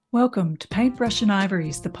Welcome to Paintbrush and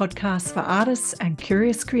Ivories, the podcast for artists and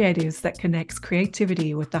curious creatives that connects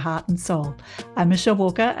creativity with the heart and soul. I'm Michelle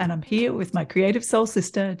Walker, and I'm here with my creative soul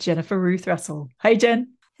sister, Jennifer Ruth Russell. Hey,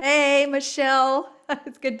 Jen. Hey, Michelle.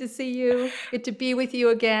 It's good to see you. Good to be with you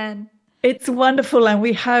again. It's wonderful, and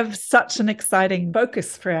we have such an exciting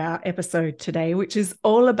focus for our episode today, which is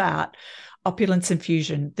all about Opulence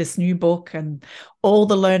Infusion, this new book, and all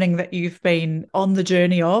the learning that you've been on the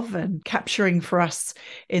journey of and capturing for us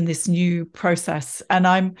in this new process. And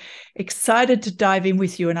I'm excited to dive in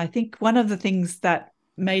with you. And I think one of the things that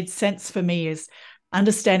made sense for me is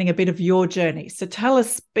understanding a bit of your journey. So tell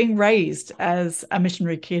us, being raised as a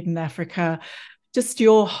missionary kid in Africa, just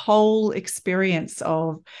your whole experience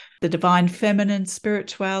of the divine feminine,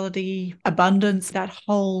 spirituality, abundance, that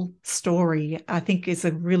whole story, I think is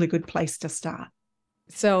a really good place to start.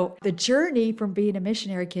 So, the journey from being a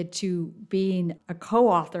missionary kid to being a co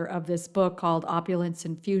author of this book called Opulence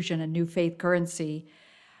Infusion, a New Faith Currency,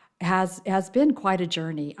 has been quite a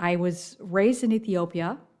journey. I was raised in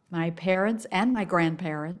Ethiopia. My parents and my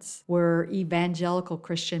grandparents were evangelical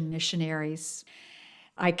Christian missionaries.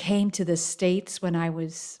 I came to the States when I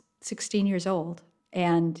was 16 years old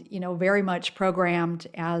and, very much programmed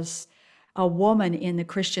as a woman in the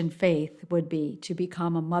Christian faith would be to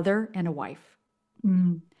become a mother and a wife.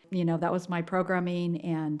 Mm. That was my programming.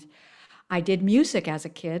 And I did music as a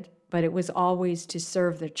kid, but it was always to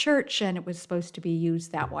serve the church and it was supposed to be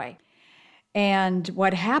used that way. And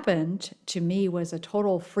what happened to me was a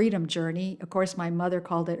total freedom journey. Of course, my mother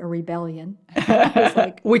called it a rebellion. I was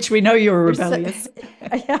like, which we know you're rebellious.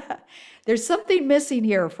 yeah, there's something missing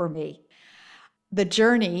here for me. The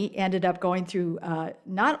journey ended up going through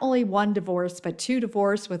not only one divorce, but two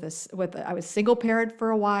divorces I was single parent for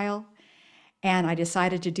a while, and I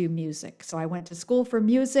decided to do music. So I went to school for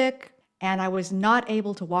music, and I was not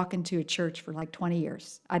able to walk into a church for like 20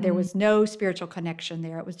 years. There was no spiritual connection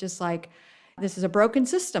there. It was just like, this is a broken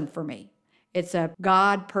system for me. It's a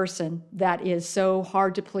God person that is so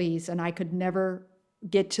hard to please, and I could never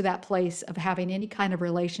get to that place of having any kind of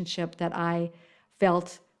relationship that I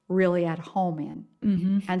felt really at home in.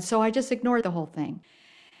 Mm-hmm. And so I just ignored the whole thing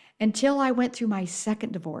until I went through my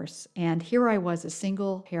second divorce. And here I was, a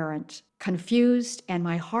single parent, confused, and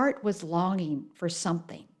my heart was longing for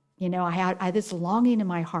something. I had this longing in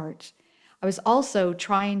my heart. I was also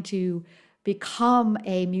trying to become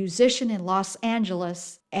a musician in Los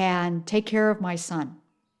Angeles and take care of my son,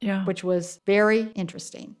 Yeah. which was very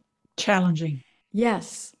interesting. Challenging.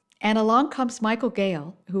 Yes. And along comes Michael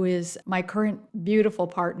Gale, who is my current beautiful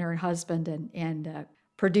partner and husband and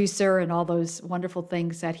producer and all those wonderful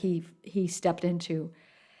things that he stepped into.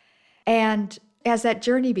 And as that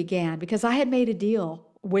journey began, because I had made a deal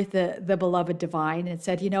with the beloved divine and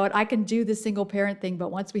said, you know what, I can do the single parent thing,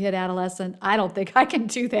 but once we hit adolescent, I don't think I can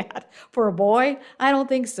do that. For a boy, I don't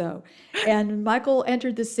think so. And Michael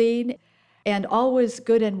entered the scene and all was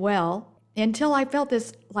good and well until I felt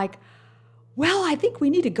this like, well, I think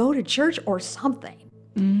we need to go to church or something.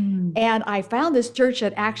 Mm. And I found this church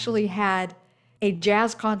that actually had a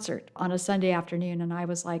jazz concert on a Sunday afternoon. And I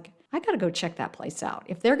was like, I got to go check that place out.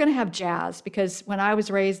 If they're going to have jazz, because when I was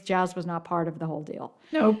raised, jazz was not part of the whole deal.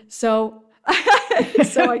 No. So,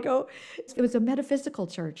 so I go, it was a metaphysical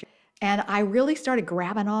church. And I really started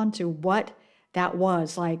grabbing on to what that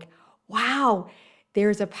was. Like, wow,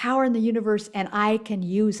 there's a power in the universe and I can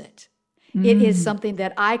use it. It is something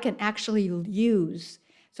that I can actually use.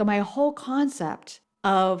 So my whole concept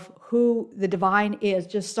of who the divine is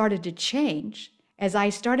just started to change as I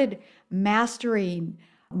started mastering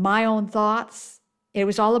my own thoughts. It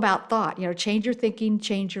was all about thought, change your thinking,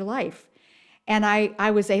 change your life. And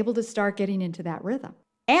I was able to start getting into that rhythm.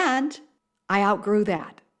 And I outgrew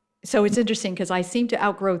that. So it's interesting because I seem to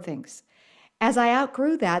outgrow things. As I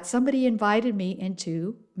outgrew that, somebody invited me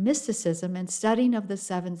into mysticism and studying of the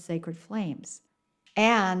seven sacred flames.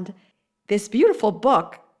 And this beautiful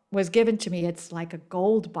book was given to me. It's like a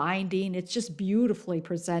gold binding. It's just beautifully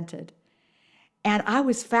presented. And I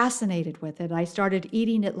was fascinated with it. I started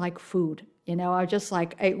eating it like food. I was just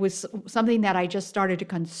like, it was something that I just started to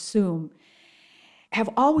consume.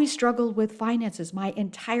 Have always struggled with finances. My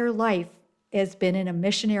entire life has been in a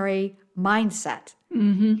missionary mindset.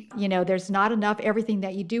 Mm-hmm. There's not enough. Everything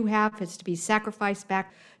that you do have is to be sacrificed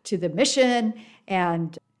back to the mission.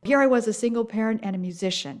 And here I was, a single parent and a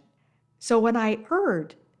musician. So when I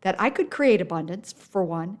heard that I could create abundance, for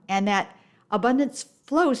one, and that abundance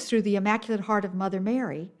flows through the Immaculate Heart of Mother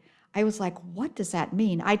Mary, I was like, what does that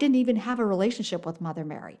mean? I didn't even have a relationship with Mother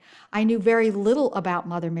Mary. I knew very little about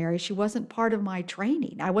Mother Mary. She wasn't part of my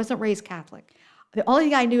training. I wasn't raised Catholic. The only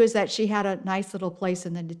thing I knew is that she had a nice little place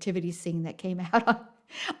in the nativity scene that came out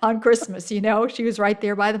on Christmas. She was right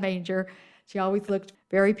there by the manger. She always looked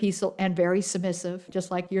very peaceful and very submissive,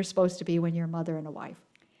 just like you're supposed to be when you're a mother and a wife.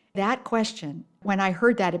 That question, when I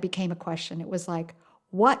heard that, it became a question. It was like,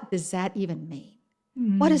 what does that even mean?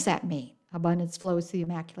 What does that mean? Abundance flows through the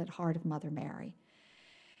Immaculate Heart of Mother Mary.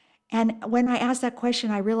 And when I asked that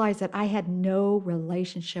question, I realized that I had no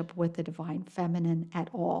relationship with the Divine Feminine at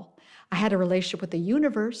all. I had a relationship with the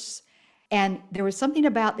universe, and there was something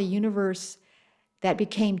about the universe that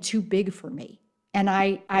became too big for me. And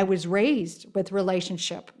I was raised with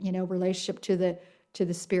relationship to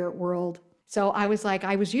the spirit world. So I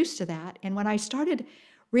was used to that. And when I started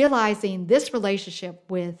realizing this relationship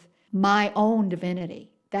with my own divinity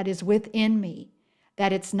that is within me,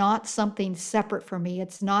 that it's not something separate from me,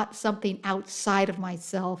 it's not something outside of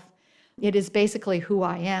myself. It is basically who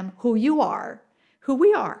I am, who you are, who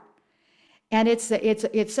we are. And it's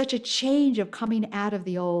such a change of coming out of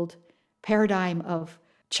the old paradigm of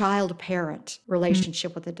child-parent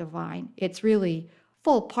relationship with the divine. It's really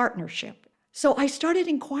full partnership. So I started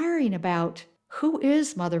inquiring about who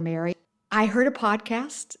is Mother Mary. I heard a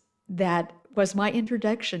podcast that was my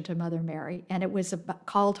introduction to Mother Mary, and it was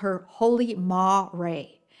called her Holy Ma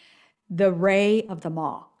Ray, the ray of the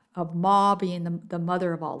Ma, of Ma being the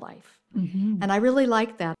mother of all life. And I really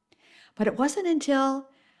liked that. But it wasn't until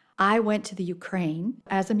I went to the Ukraine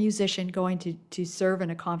as a musician going to serve in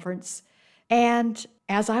a conference. And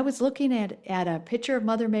as I was looking at a picture of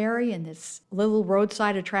Mother Mary in this little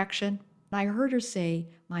roadside attraction, I heard her say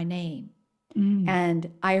my name.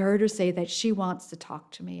 And I heard her say that she wants to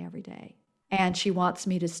talk to me every day. And she wants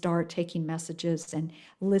me to start taking messages and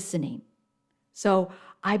listening. So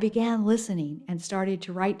I began listening and started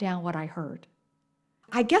to write down what I heard.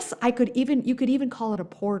 I guess you could even call it a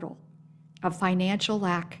portal of financial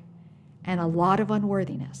lack and a lot of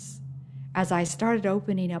unworthiness. As I started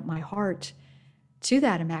opening up my heart to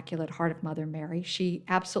that Immaculate Heart of Mother Mary, she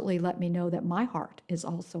absolutely let me know that my heart is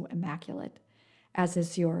also immaculate, as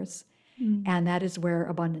is yours. And that is where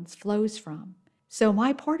abundance flows from. So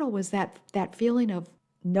my portal was that feeling of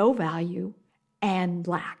no value and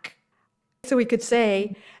lack. So we could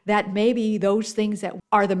say that maybe those things that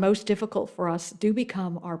are the most difficult for us do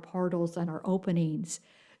become our portals and our openings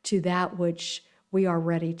to that which we are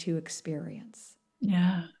ready to experience.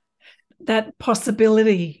 Yeah. That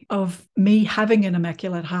possibility of me having an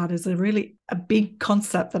immaculate heart is a big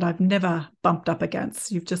concept that I've never bumped up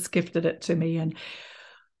against. You've just gifted it to me. And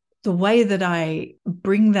the way that I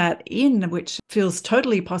bring that in, which feels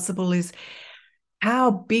totally possible, is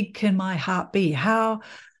how big can my heart be? How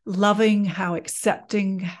loving, how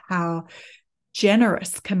accepting, how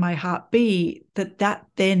generous can my heart be, that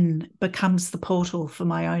then becomes the portal for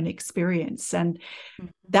my own experience. And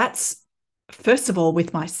that's, first of all,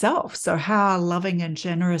 with myself. So how loving and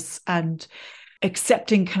generous and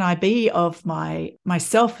accepting can I be of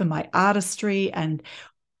myself and my artistry and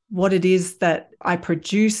what it is that I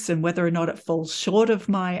produce and whether or not it falls short of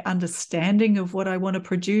my understanding of what I want to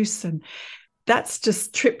produce. And that's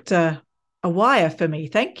just tripped a wire for me.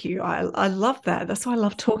 Thank you. I love that. That's why I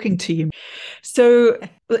love talking to you. So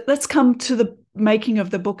let's come to the making of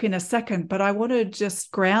the book in a second, but I want to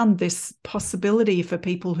just ground this possibility for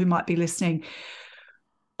people who might be listening.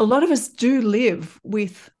 A lot of us do live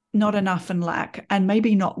with not enough and lack, and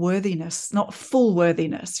maybe not worthiness, not full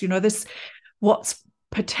worthiness. This what's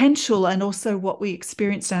potential and also what we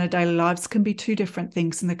experience in our daily lives can be two different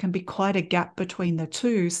things, and there can be quite a gap between the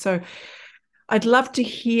two. So I'd love to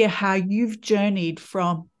hear how you've journeyed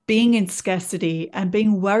from being in scarcity and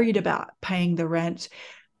being worried about paying the rent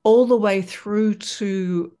all the way through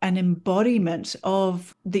to an embodiment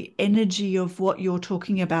of the energy of what you're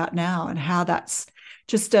talking about now, and how that's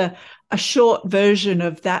just a short version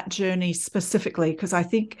of that journey specifically, because I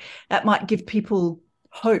think that might give people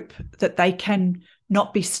hope that they can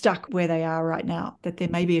not be stuck where they are right now, that there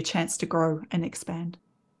may be a chance to grow and expand.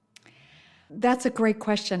 That's a great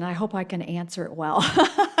question. I hope I can answer it well.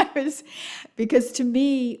 Because to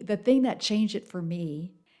me, the thing that changed it for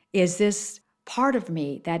me is this part of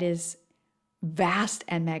me that is vast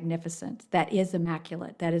and magnificent, that is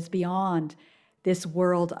immaculate, that is beyond this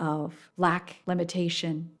world of lack,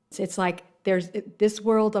 limitation. It's like this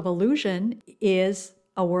world of illusion is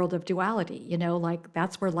a world of duality, like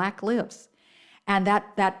that's where lack lives. And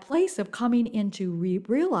that place of coming into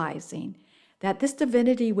realizing that this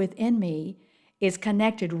divinity within me is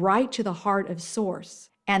connected right to the heart of Source,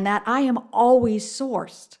 and that I am always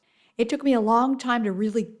sourced. It took me a long time to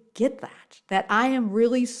really get that I am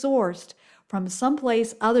really sourced from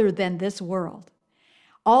someplace other than this world.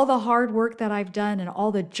 All the hard work that I've done and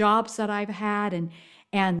all the jobs that I've had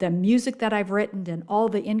and the music that I've written and all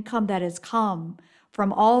the income that has come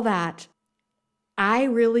from all that, I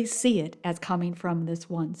really see it as coming from this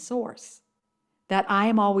one source, that I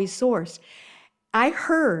am always source. I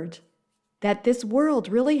heard that this world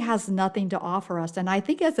really has nothing to offer us. And I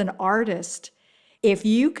think as an artist, if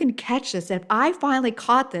you can catch this, if I finally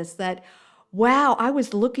caught this, that, wow, I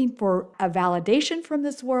was looking for a validation from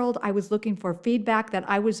this world. I was looking for feedback that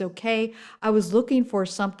I was okay. I was looking for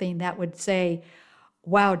something that would say,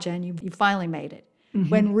 wow, Jen, you finally made it. Mm-hmm.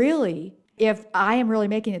 When really, if I am really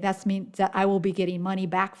making it, that means that I will be getting money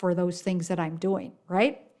back for those things that I'm doing,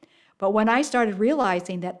 right? But when I started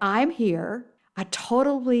realizing that I'm here, a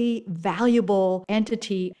totally valuable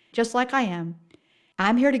entity, just like I am,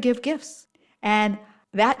 I'm here to give gifts. And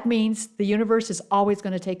that means the universe is always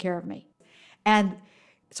going to take care of me. And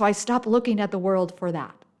so I stopped looking at the world for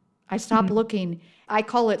that. I stopped looking, I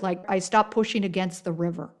call it like I stopped pushing against the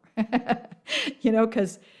river,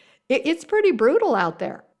 because it's pretty brutal out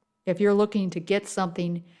there. If you're looking to get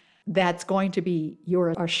something that's going to be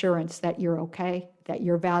your assurance that you're okay, that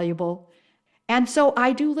you're valuable. And so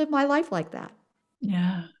I do live my life like that.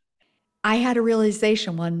 Yeah. I had a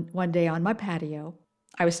realization one day on my patio.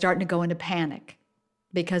 I was starting to go into panic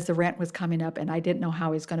because the rent was coming up and I didn't know how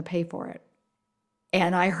I was going to pay for it.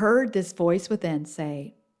 And I heard this voice within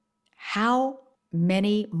say, how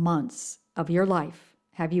many months of your life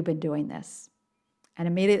have you been doing this? And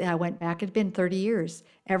immediately I went back. It's been 30 years.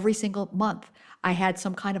 Every single month, I had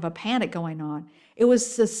some kind of a panic going on. It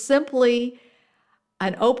was just simply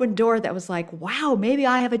an open door that was like, wow, maybe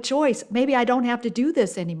I have a choice. Maybe I don't have to do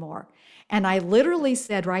this anymore. And I literally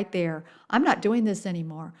said right there, I'm not doing this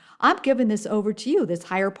anymore. I'm giving this over to you, this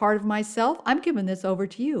higher part of myself. I'm giving this over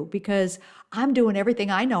to you because I'm doing everything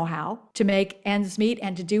I know how to make ends meet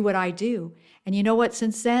and to do what I do. And you know what?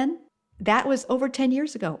 Since then, that was over 10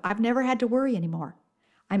 years ago. I've never had to worry anymore.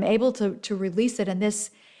 I'm able to release it. And this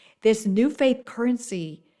new faith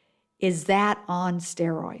currency is that on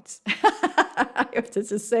steroids. I have to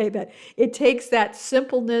just say that it takes that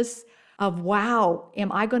simpleness of, wow,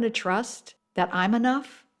 am I going to trust that I'm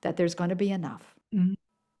enough, that there's going to be enough?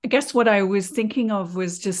 I guess what I was thinking of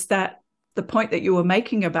was just that the point that you were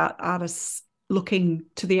making about artists looking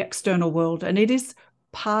to the external world. And it is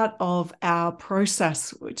part of our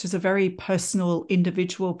process, which is a very personal,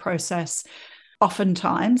 individual process,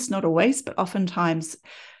 oftentimes, not always, but oftentimes,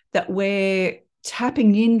 that we're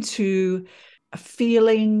tapping into a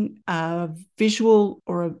feeling, a visual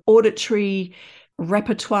or an auditory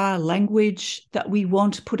repertoire, language that we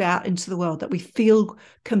want to put out into the world, that we feel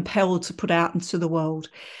compelled to put out into the world.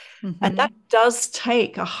 And that does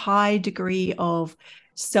take a high degree of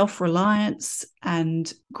self-reliance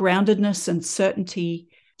and groundedness and certainty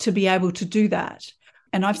to be able to do that.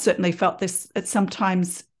 And I've certainly felt this at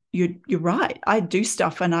sometimes. You're right. I do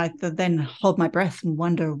stuff and I then hold my breath and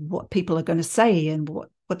wonder what people are going to say and what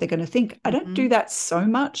they're going to think. I don't do that so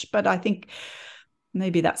much, but I think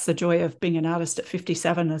maybe that's the joy of being an artist at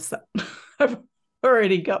 57 is that I've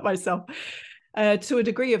already got myself to a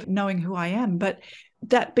degree of knowing who I am. But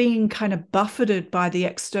that being kind of buffeted by the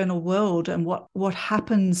external world and what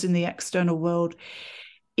happens in the external world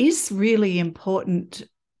is really important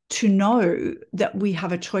to know that we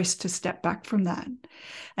have a choice to step back from that,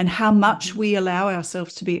 and how much we allow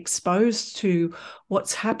ourselves to be exposed to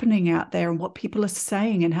what's happening out there and what people are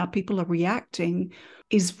saying and how people are reacting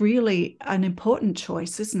is really an important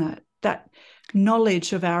choice, isn't it? That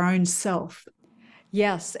knowledge of our own self.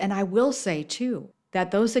 Yes. And I will say too,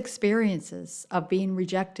 that those experiences of being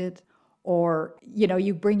rejected or,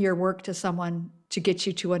 you bring your work to someone to get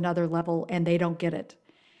you to another level and they don't get it.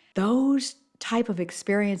 Those type of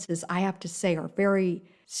experiences, I have to say, are very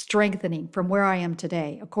strengthening from where I am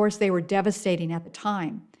today. Of course, they were devastating at the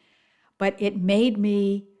time, but it made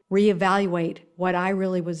me reevaluate what I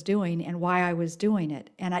really was doing and why I was doing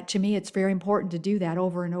it. And to me, it's very important to do that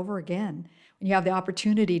over and over again. When you have the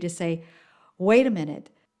opportunity to say, wait a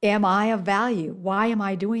minute, am I of value? Why am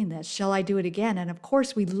I doing this? Shall I do it again? And of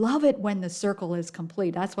course, we love it when the circle is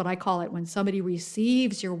complete. That's what I call it, when somebody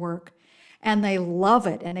receives your work and they love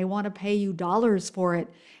it and they want to pay you dollars for it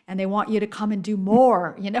and they want you to come and do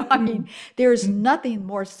more. There's nothing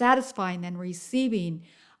more satisfying than receiving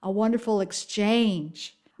a wonderful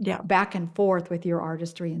exchange back and forth with your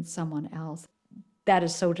artistry and someone else. That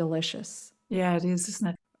is so delicious. Yeah, it is, isn't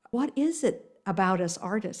it? What is it about us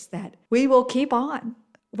artists that we will keep on?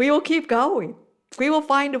 We will keep going. We will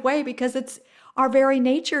find a way because it's our very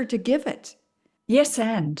nature to give it. Yes,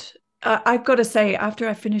 and I've got to say, after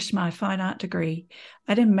I finished my fine art degree,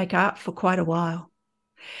 I didn't make art for quite a while.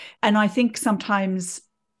 And I think sometimes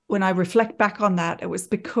when I reflect back on that, it was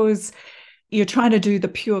because you're trying to do the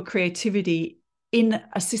pure creativity in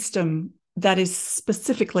a system that is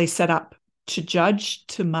specifically set up to judge,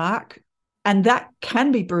 to mark, and that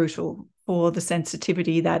can be brutal for the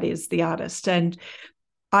sensitivity that is the artist. And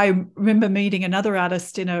I remember meeting another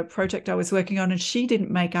artist in a project I was working on, and she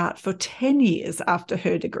didn't make art for 10 years after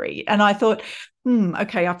her degree. And I thought,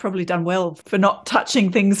 okay, I've probably done well for not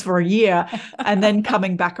touching things for a year and then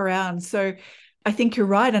coming back around. So I think you're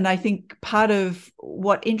right. And I think part of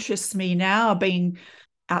what interests me now, being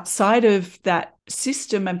outside of that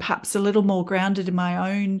system and perhaps a little more grounded in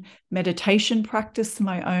my own meditation practice,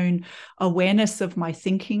 my own awareness of my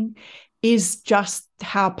thinking, is just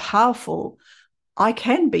how powerful I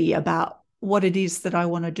can be about what it is that I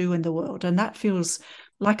want to do in the world. And that feels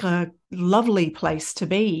like a lovely place to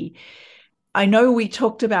be. I know we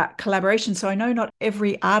talked about collaboration, so I know not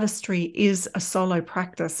every artistry is a solo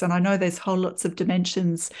practice. And I know there's whole lots of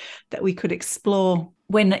dimensions that we could explore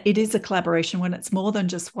when it is a collaboration, when it's more than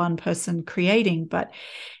just one person creating. But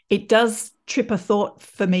it does trip a thought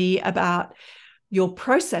for me about your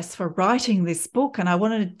process for writing this book. And I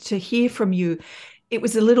wanted to hear from you. It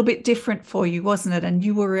was a little bit different for you, wasn't it? And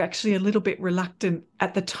you were actually a little bit reluctant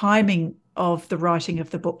at the timing of the writing of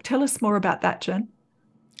the book. Tell us more about that, Jen.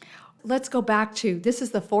 Let's go back to, this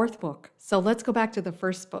is the fourth book. So let's go back to the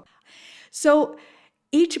first book. So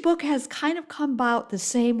each book has kind of come about the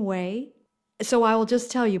same way. So I will just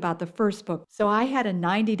tell you about the first book. So I had a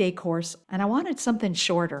 90-day course and I wanted something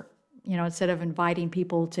shorter. You know, instead of inviting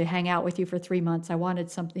people to hang out with you for 3 months, I wanted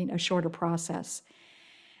something, a shorter process.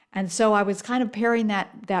 And so I was kind of paring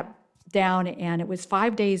that down, and it was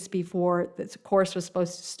 5 days before the course was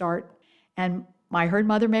supposed to start. And I heard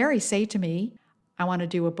Mother Mary say to me, I want to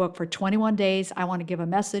do a book for 21 days. I want to give a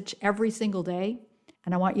message every single day,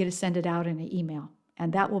 and I want you to send it out in an email.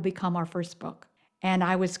 And that will become our first book. And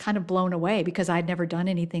I was kind of blown away because I'd never done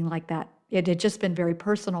anything like that. It had just been very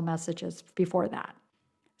personal messages before that.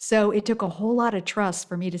 So it took a whole lot of trust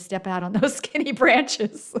for me to step out on those skinny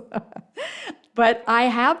branches. But I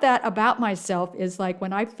have that about myself, is like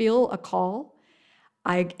when I feel a call,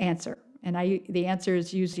 I answer. And the answer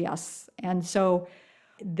is usually yes. And so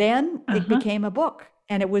then it became a book,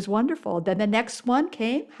 and it was wonderful. Then the next one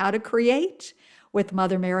came, How to Create, with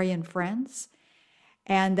Mother Mary and Friends.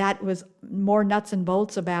 And that was more nuts and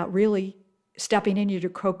bolts about really stepping into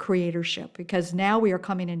co-creatorship, because now we are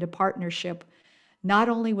coming into partnership, not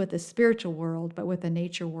only with the spiritual world, but with the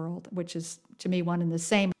nature world, which is to me one and the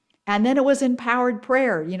same. And then it was empowered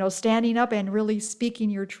prayer, you know, standing up and really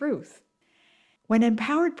speaking your truth. When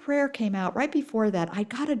empowered prayer came out, right before that, I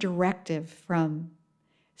got a directive from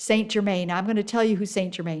Saint Germain. Now, I'm going to tell you who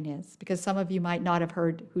Saint Germain is, because some of you might not have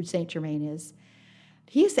heard who Saint Germain is.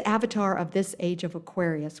 He is the avatar of this age of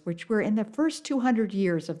Aquarius, which we're in the first 200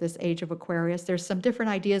 years of this age of Aquarius. There's some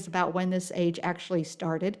different ideas about when this age actually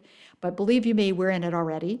started, but believe you me, we're in it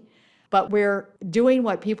already. But we're doing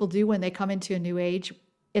what people do when they come into a new age.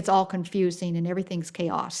 It's all confusing and everything's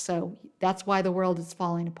chaos. So that's why the world is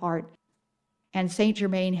falling apart. And Saint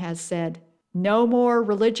Germain has said, no more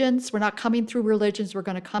religions. We're not coming through religions. We're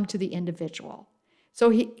going to come to the individual. So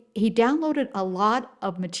he downloaded a lot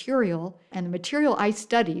of material, and the material I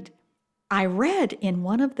studied, I read in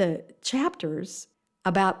one of the chapters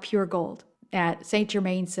about pure gold. That Saint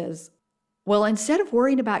Germain says, well, instead of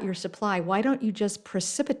worrying about your supply, why don't you just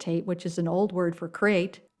precipitate, which is an old word for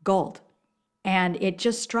create, gold? And it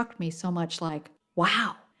just struck me so much like,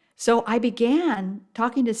 wow. So I began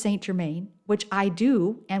talking to Saint Germain, which I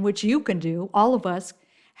do, and which you can do. All of us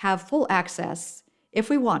have full access if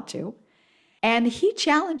we want to. And he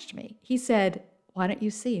challenged me. He said, why don't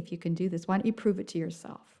you see if you can do this? Why don't you prove it to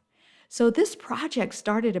yourself? So this project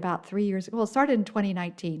started about 3 years ago. Well, it started in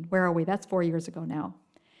 2019. Where are we? That's 4 years ago now.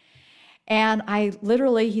 And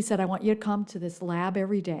he said, I want you to come to this lab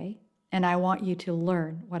every day, and I want you to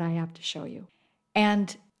learn what I have to show you.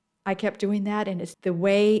 And I kept doing that, and it's the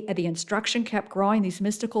way the instruction kept growing, these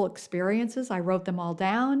mystical experiences. I wrote them all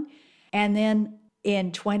down. And then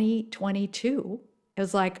in 2022, it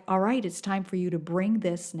was like, all right, it's time for you to bring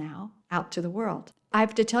this now out to the world. I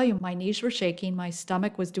have to tell you, my knees were shaking. My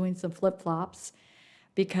stomach was doing some flip-flops,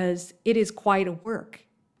 because it is quite a work,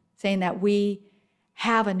 saying that we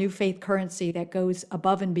have a new faith currency that goes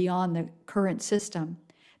above and beyond the current system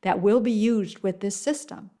that will be used with this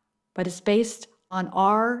system. But it's based on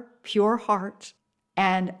our pure heart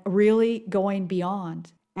and really going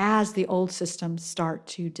beyond as the old systems start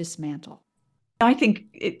to dismantle. I think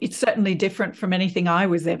it's certainly different from anything I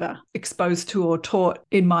was ever exposed to or taught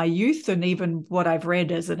in my youth, and even what I've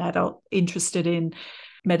read as an adult interested in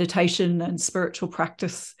meditation and spiritual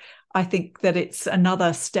practice. I think that it's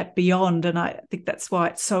another step beyond, and I think that's why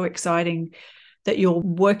it's so exciting that you're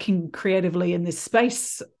working creatively in this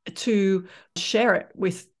space to share it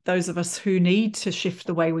with those of us who need to shift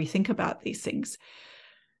the way we think about these things.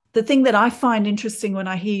 The thing that I find interesting when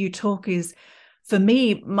I hear you talk is, for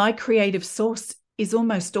me, my creative source is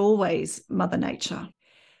almost always Mother Nature.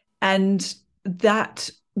 And that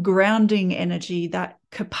grounding energy, that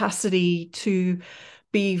capacity to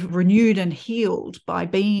be renewed and healed by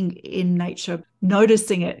being in nature,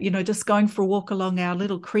 noticing it, just going for a walk along our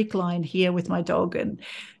little creek line here with my dog and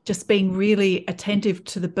just being really attentive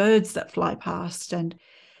to the birds that fly past. And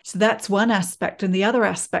so that's one aspect. And the other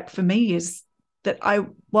aspect for me is that I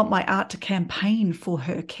want my art to campaign for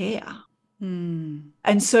her care. And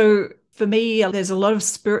so for me, there's a lot of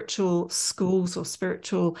spiritual schools or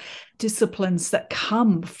spiritual disciplines that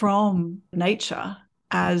come from nature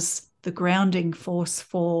as the grounding force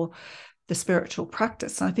for the spiritual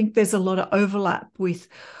practice. And I think there's a lot of overlap with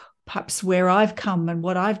perhaps where I've come and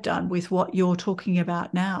what I've done with what you're talking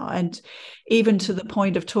about now. And even to the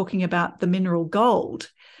point of talking about the mineral gold,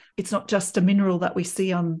 it's not just a mineral that we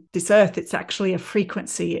see on this earth. It's actually a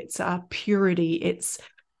frequency. It's a purity.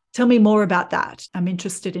 Tell me more about that. I'm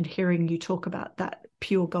interested in hearing you talk about that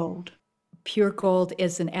pure gold. Pure gold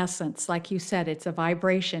is an essence. Like you said, it's a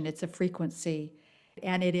vibration, it's a frequency,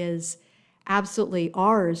 and it is absolutely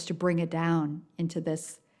ours to bring it down into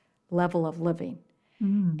this level of living.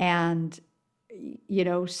 And,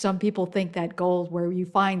 some people think that gold, where you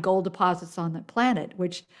find gold deposits on the planet,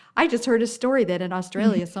 which I just heard a story that in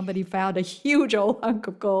Australia, somebody found a huge old hunk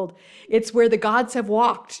of gold. It's where the gods have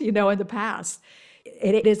walked, in the past.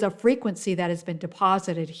 It is a frequency that has been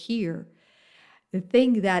deposited here. The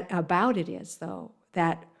thing about it is, though,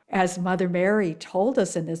 that as Mother Mary told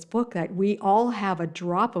us in this book, that we all have a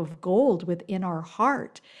drop of gold within our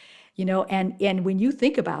heart, and when you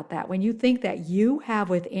think about that, when you think that you have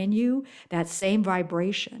within you that same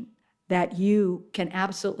vibration that you can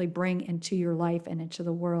absolutely bring into your life and into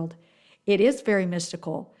the world, it is very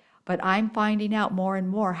mystical. But I'm finding out more and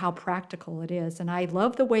more how practical it is. And I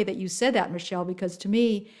love the way that you said that, Michelle, because to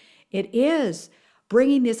me, it is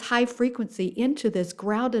bringing this high frequency into this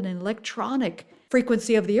grounded and electronic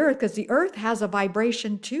frequency of the earth, because the earth has a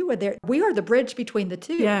vibration too. And we are the bridge between the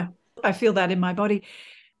two. Yeah, I feel that in my body.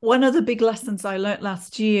 One of the big lessons I learned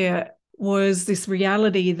last year was this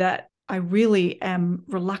reality that I really am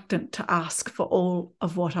reluctant to ask for all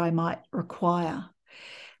of what I might require.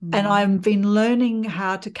 And I've been learning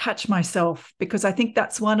how to catch myself, because I think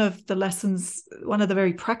that's one of the lessons, one of the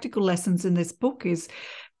very practical lessons in this book is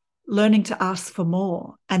learning to ask for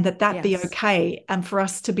more, and that be okay. And for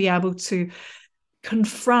us to be able to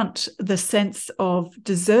confront the sense of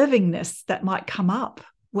deservingness that might come up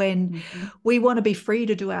when we want to be free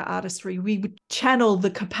to do our artistry. We channel the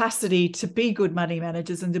capacity to be good money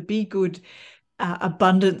managers and to be good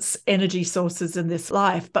abundance energy sources in this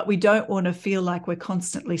life, but we don't want to feel like we're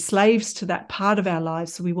constantly slaves to that part of our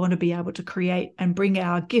lives. So we want to be able to create and bring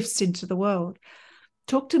our gifts into the world.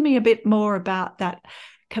 Talk to me a bit more about that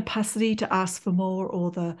capacity to ask for more, or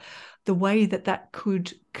the way that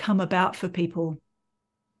could come about for people.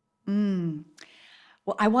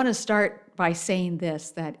 Well, I want to start by saying this,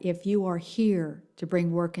 that if you are here to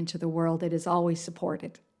bring work into the world, it is always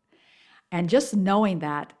supported. And just knowing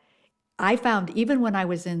that, I found even when I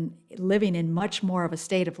was living in much more of a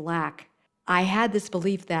state of lack, I had this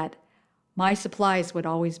belief that my supplies would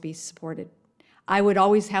always be supported. I would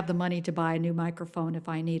always have the money to buy a new microphone if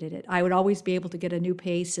I needed it. I would always be able to get a new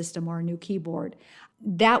PA system or a new keyboard.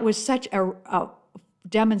 That was such a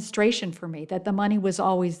demonstration for me that the money was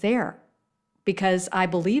always there because I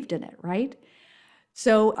believed in it, right?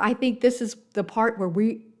 So I think this is the part where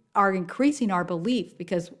we are increasing our belief,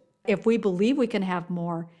 because if we believe we can have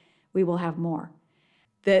more, we will have more.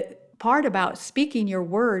 The part about speaking your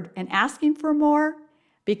word and asking for more,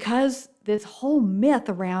 because this whole myth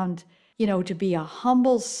around, to be a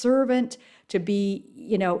humble servant, to be,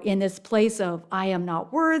 in this place of I am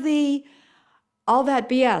not worthy, all that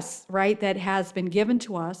BS, right, that has been given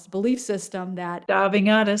to us, belief system that... Starving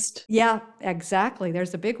artist. Yeah, exactly.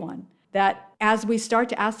 There's a big one. That as we start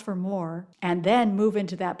to ask for more and then move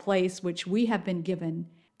into that place which we have been given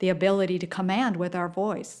the ability to command with our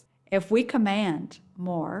voice. If we command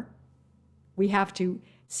more, we have to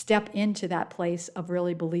step into that place of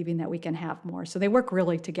really believing that we can have more. So they work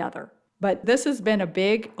really together. But this has been a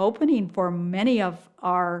big opening for many of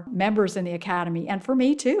our members in the Academy, and for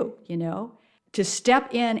me too, to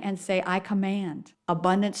step in and say, I command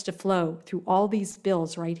abundance to flow through all these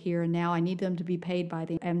bills right here and now. I need them to be paid by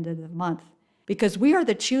the end of the month. Because we are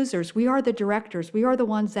the choosers, we are the directors, we are the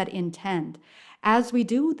ones that intend. As we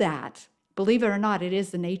do that, believe it or not, it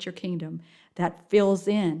is the nature kingdom that fills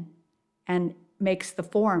in and makes the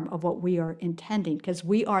form of what we are intending, because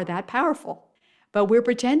we are that powerful. But we're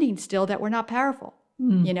pretending still that we're not powerful,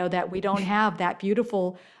 that we don't have that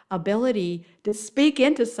beautiful ability to speak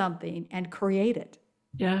into something and create it.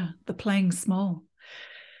 Yeah, the playing small.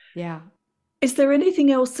 Yeah. Is there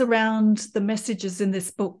anything else around the messages in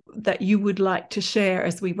this book that you would like to share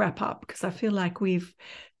as we wrap up? Because I feel like we've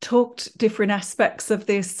talked different aspects of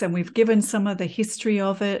this and we've given some of the history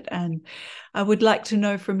of it. And I would like to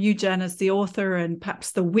know from you, Jan, as the author and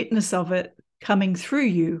perhaps the witness of it coming through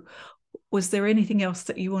you, was there anything else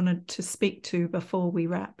that you wanted to speak to before we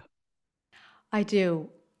wrap? I do.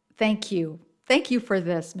 Thank you. Thank you for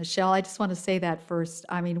this, Michelle. I just want to say that first.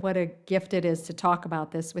 I mean, what a gift it is to talk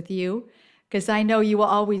about this with you, because I know you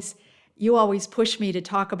always push me to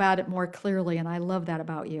talk about it more clearly, and I love that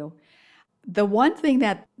about you. The one thing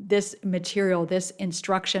that this material, this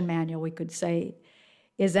instruction manual, we could say,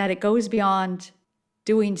 is that it goes beyond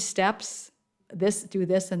doing steps, this, do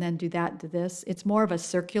this, and then do that, do this. It's more of a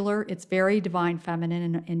circular, it's very divine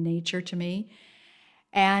feminine in nature to me.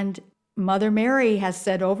 And Mother Mary has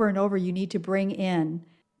said over and over, you need to bring in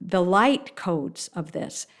the light codes of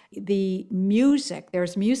this. The music,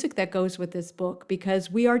 there's music that goes with this book,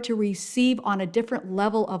 because we are to receive on a different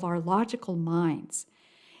level of our logical minds.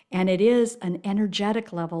 And it is an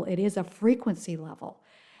energetic level. It is a frequency level.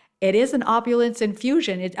 It is an opulence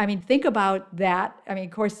infusion. Think about that.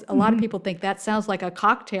 Of course, a lot of people think that sounds like a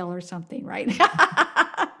cocktail or something, right?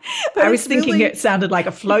 I was thinking it sounded like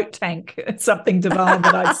a float tank, something divine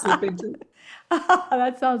that I'd slip into.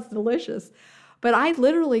 That sounds delicious. But I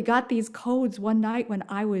literally got these codes one night when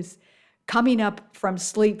I was coming up from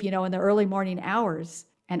sleep, in the early morning hours.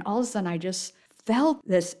 And all of a sudden I just felt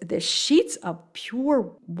this sheets of pure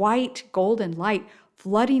white golden light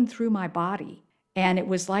flooding through my body. And it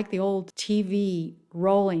was like the old TV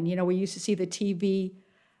rolling. We used to see the TV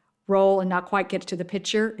roll and not quite get to the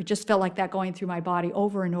picture. It just felt like that going through my body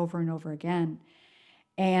over and over and over again.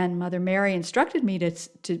 And Mother Mary instructed me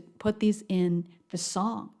to put these in the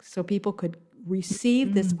songs so people could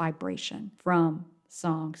receive this vibration from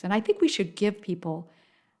songs. And I think we should give people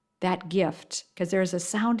that gift, because there's a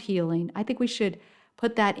sound healing. I think we should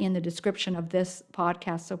put that in the description of this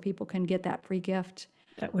podcast so people can get that free gift.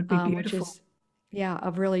 That would be beautiful. Which is,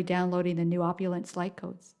 of really downloading the new Opulence light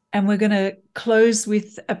codes. And we're going to close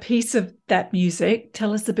with a piece of that music.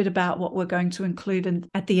 Tell us a bit about what we're going to include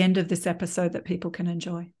at the end of this episode that people can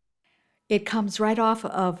enjoy. It comes right off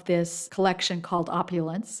of this collection called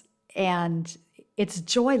Opulence, and it's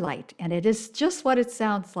joy light, and it is just what it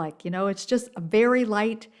sounds like. It's just a very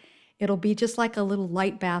light. It'll be just like a little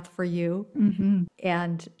light bath for you.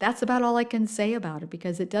 And that's about all I can say about it,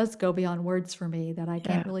 because it does go beyond words for me that I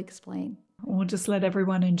can't really explain. We'll just let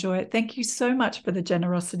everyone enjoy it. Thank you so much for the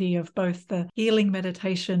generosity of both the healing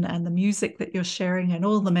meditation and the music that you're sharing and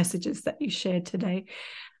all the messages that you shared today.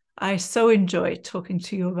 I so enjoy talking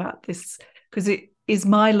to you about this, because it is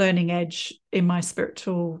my learning edge in my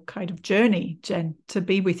spiritual kind of journey, Jen, to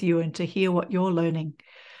be with you and to hear what you're learning.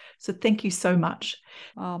 So thank you so much.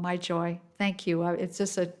 Oh, my joy. Thank you. It's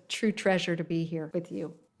just a true treasure to be here with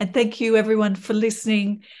you. And thank you, everyone, for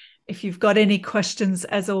listening. If you've got any questions,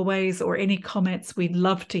 as always, or any comments, we'd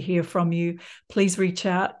love to hear from you. Please reach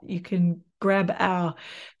out. You can grab our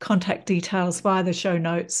contact details via the show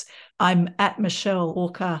notes. I'm at Michelle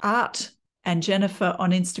Walker Art, and Jennifer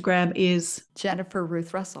on Instagram is Jennifer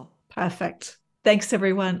Ruth Russell. Perfect. Thanks,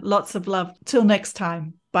 everyone. Lots of love. Till next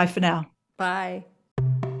time. Bye for now. Bye.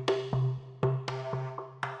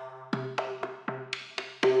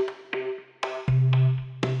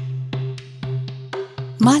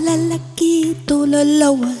 Malalaki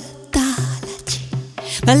tulalawa talachi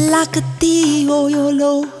malakati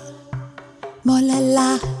oyolo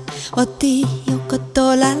molala oti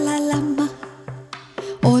yokotola la lama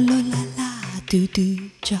ololala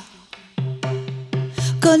duduja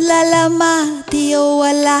kolalama tio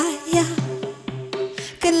walaya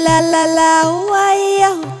kalalala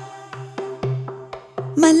waya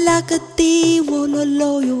malakati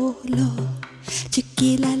wololo yolo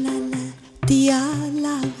chikila la Dia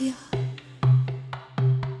lavia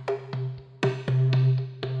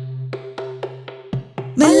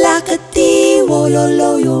Malakati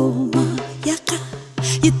wololo yo ma yaka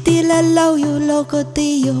Yitila lo yo loco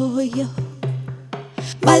yo yo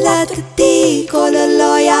Malakati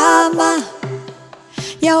kololo yama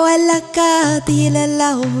Ya walaka tila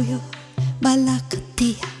lo yo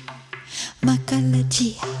Malakatia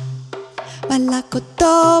makalachia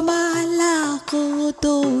Malakoto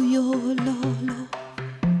malakoto yo lolo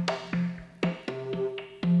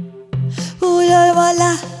Ulo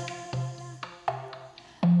mala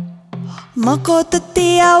Makoto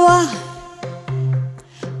tiawa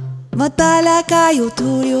matala kayo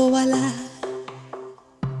tulio wala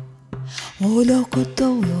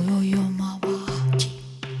Olokoto yo yo yo mawachi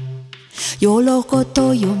Yolokoto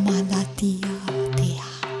yo malatia tia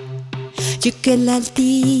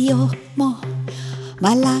Chikelaltio mo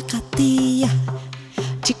malakatia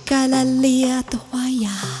Chikalalia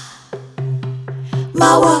toaya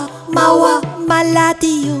Mawa mawa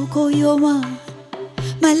malatio koyoma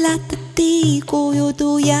Malatati koyo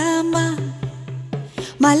tuyama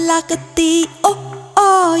Malakati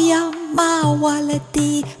oh ya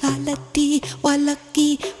walati alati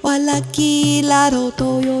walaki laro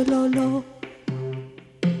toyo lolo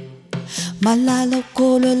Malalo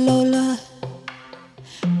kololola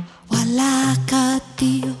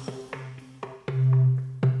walakatio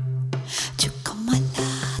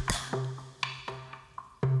Chukamalata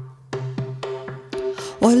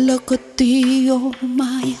Walakatio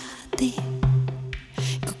mayate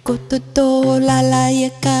Kototo lalaya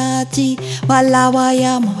kaji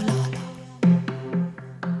walawaya mololo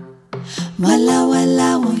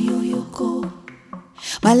Malawala woyoyoko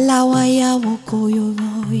Malawaya wokoyo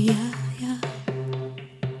ya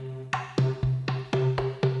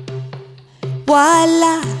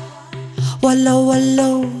Wala Walo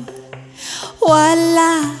walo Wala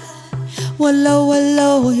Walo walo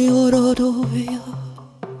yororo yo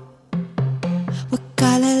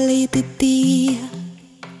Wakala lititia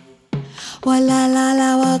Wala la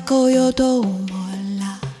la wa koyo to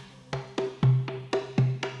mola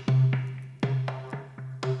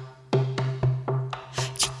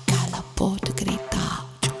Chica la porta grita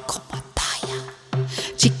Chukomataya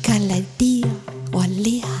Chica la dia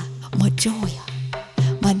Walia Mojoya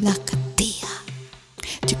Malaka